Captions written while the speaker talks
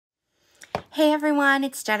Hey everyone,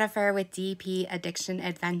 it's Jennifer with DP Addiction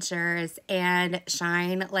Adventures, and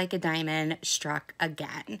Shine Like a Diamond struck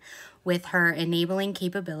again with her enabling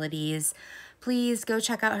capabilities. Please go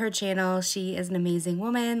check out her channel. She is an amazing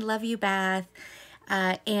woman. Love you, Beth.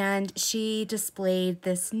 And she displayed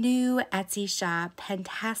this new Etsy shop,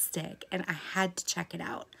 Pentastic, and I had to check it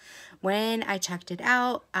out. When I checked it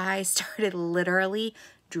out, I started literally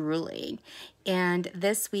drooling. And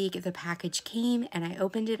this week the package came and I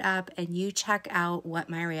opened it up, and you check out what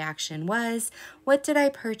my reaction was. What did I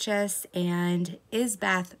purchase, and is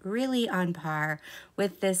Beth really on par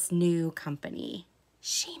with this new company?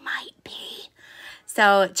 She might be.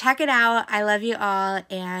 So check it out. I love you all,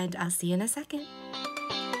 and I'll see you in a second.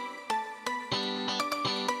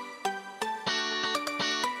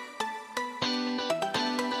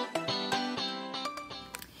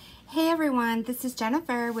 Hey everyone, this is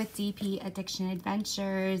Jennifer with DP Addiction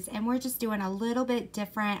Adventures, and we're just doing a little bit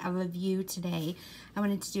different of a view today. I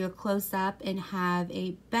wanted to do a close-up and have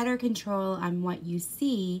a better control on what you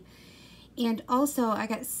see. And also, I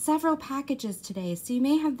got several packages today, so you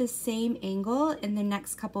may have the same angle in the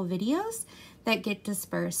next couple videos that get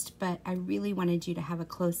dispersed, but I really wanted you to have a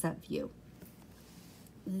close-up view.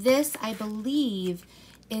 This, I believe,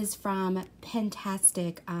 is from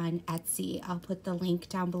Pentastic on Etsy. I'll put the link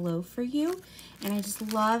down below for you. And I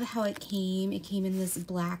just love how it came. It came in this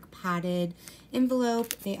black padded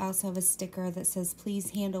envelope. They also have a sticker that says,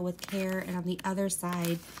 please handle with care. And on the other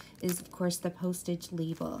side is, of course, the postage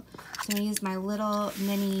label. So I'm gonna use my little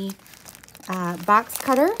mini box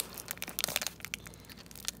cutter.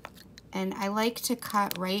 And I like to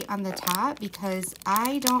cut right on the top because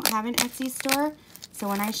I don't have an Etsy store. So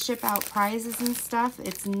when I ship out prizes and stuff,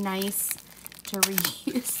 it's nice to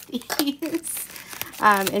reuse these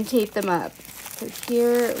and tape them up. So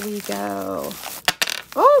here we go.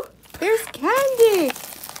 Oh, there's candy.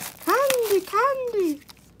 Candy.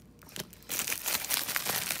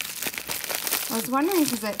 I was wondering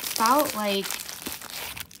because it felt like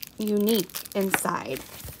unique inside.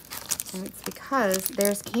 And it's because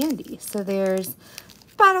there's candy. So there's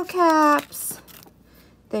bottle caps.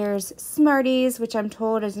 There's Smarties, which I'm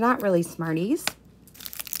told is not really Smarties.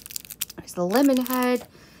 There's a lemon head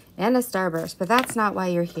and a Starburst, but that's not why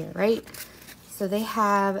you're here, right? So they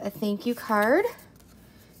have a thank you card.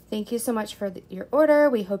 Thank you so much for your order.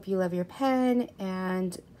 We hope you love your pen,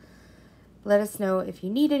 and let us know if you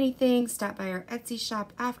need anything. Stop by our Etsy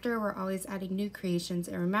shop after. We're always adding new creations.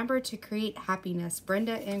 And remember to create happiness.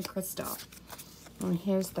 Brenda and Crystal. And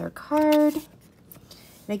here's their card.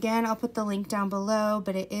 And again, I'll put the link down below,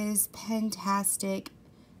 but it is Pentastic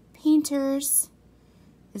Painters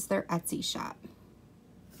is their Etsy shop.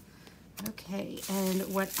 Okay,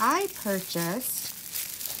 and what I purchased,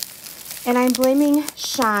 and I'm blaming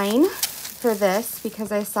Shine for this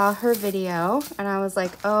because I saw her video and I was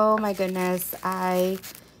like, oh my goodness, I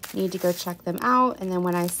need to go check them out. And then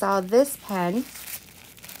when I saw this pen,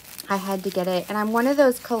 I had to get it. And I'm one of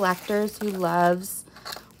those collectors who loves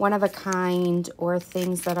one of a kind or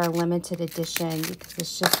things that are limited edition because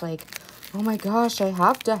it's just like, oh my gosh, I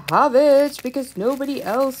have to have it because nobody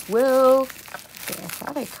else will. Okay, I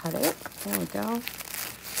thought I cut it. There we go.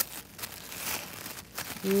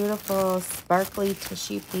 Beautiful sparkly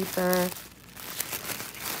tissue paper.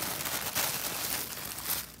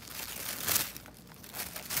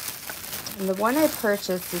 And the one I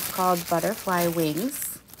purchased is called Butterfly Wings.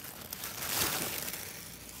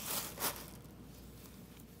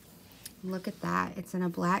 Look at that. It's in a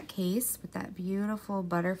black case with that beautiful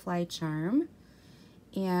butterfly charm.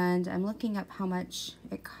 And I'm looking up how much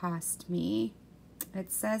it cost me.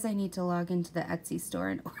 It says I need to log into the Etsy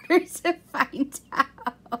store in order to find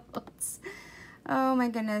out. Oh my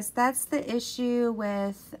goodness. That's the issue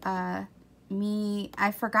with me.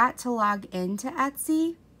 I forgot to log into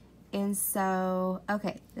Etsy. And so,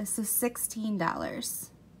 okay, this is $16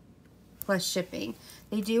 plus shipping.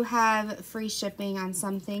 They do have free shipping on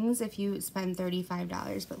some things if you spend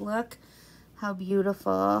 $35, but look how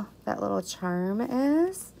beautiful that little charm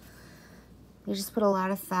is. They just put a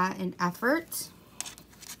lot of thought and effort,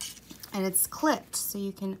 and it's clipped, so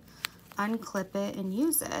you can unclip it and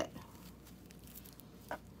use it.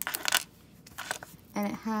 And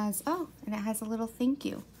it has, oh, and it has a little thank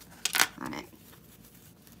you on it.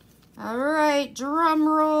 All right, drum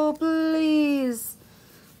roll, please.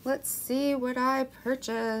 Let's see what I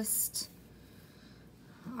purchased.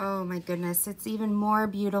 Oh my goodness, it's even more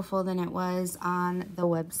beautiful than it was on the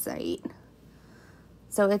website.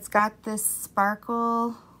 So it's got this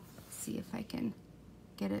sparkle. Let's see if I can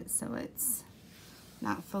get it so it's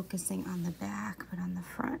not focusing on the back, but on the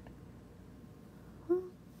front.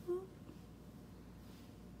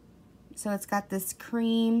 So it's got this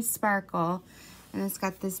cream sparkle, and it's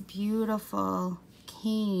got this beautiful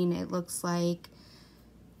cane, it looks like,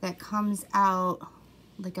 that comes out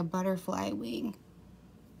like a butterfly wing.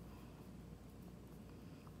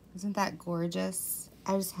 Isn't that gorgeous?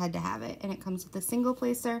 I just had to have it. And it comes with a single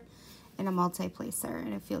placer and a multi-placer,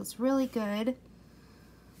 and it feels really good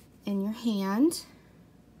in your hand.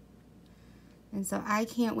 And so I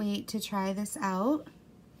can't wait to try this out.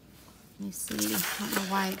 Let me see, I don't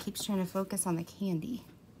know why it keeps trying to focus on the candy.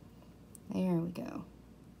 There we go.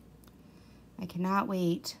 I cannot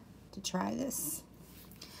wait to try this.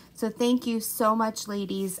 So thank you so much,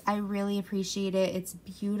 ladies. I really appreciate it. It's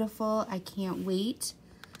beautiful. I can't wait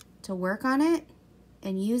to work on it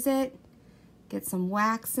and use it. Get some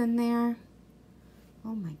wax in there.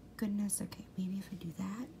 Oh my goodness. Okay, maybe if I do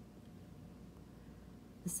that.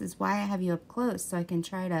 This is why I have you up close, so I can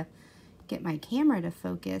try to get my camera to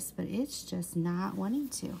focus, but it's just not wanting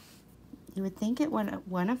to. You would think it would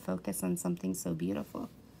want to focus on something so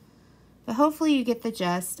beautiful. But hopefully you get the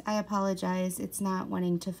gist. I apologize, it's not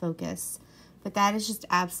wanting to focus. But that is just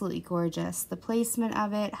absolutely gorgeous. The placement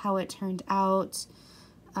of it, how it turned out,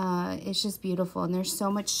 it's just beautiful. And there's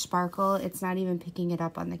so much sparkle, it's not even picking it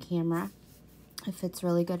up on the camera. It fits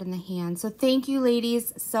really good in the hand. So thank you,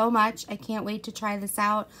 ladies, so much. I can't wait to try this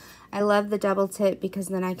out. I love the double tip because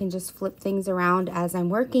then I can just flip things around as I'm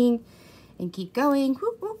working and keep going.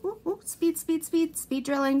 Whoop, whoop, whoop, whoop. Speed, speed, speed, speed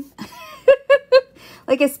drilling.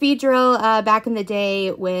 Like a speed drill back in the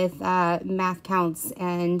day with math counts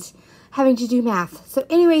and having to do math. So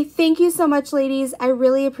anyway, thank you so much, ladies. I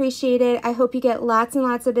really appreciate it. I hope you get lots and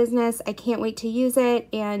lots of business. I can't wait to use it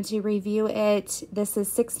and to review it. This is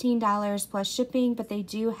 $16 plus shipping, but they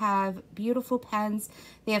do have beautiful pens.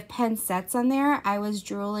 They have pen sets on there. I was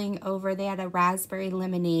drooling over, they had a raspberry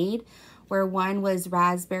lemonade where one was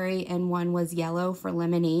raspberry and one was yellow for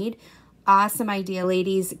lemonade. Awesome idea,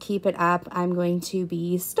 ladies. Keep it up. I'm going to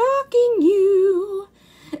be stalking you.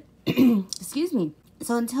 Excuse me.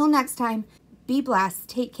 So until next time, be blessed,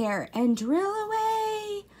 take care, and drill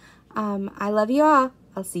away. I love you all.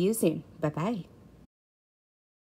 I'll see you soon. Bye-bye.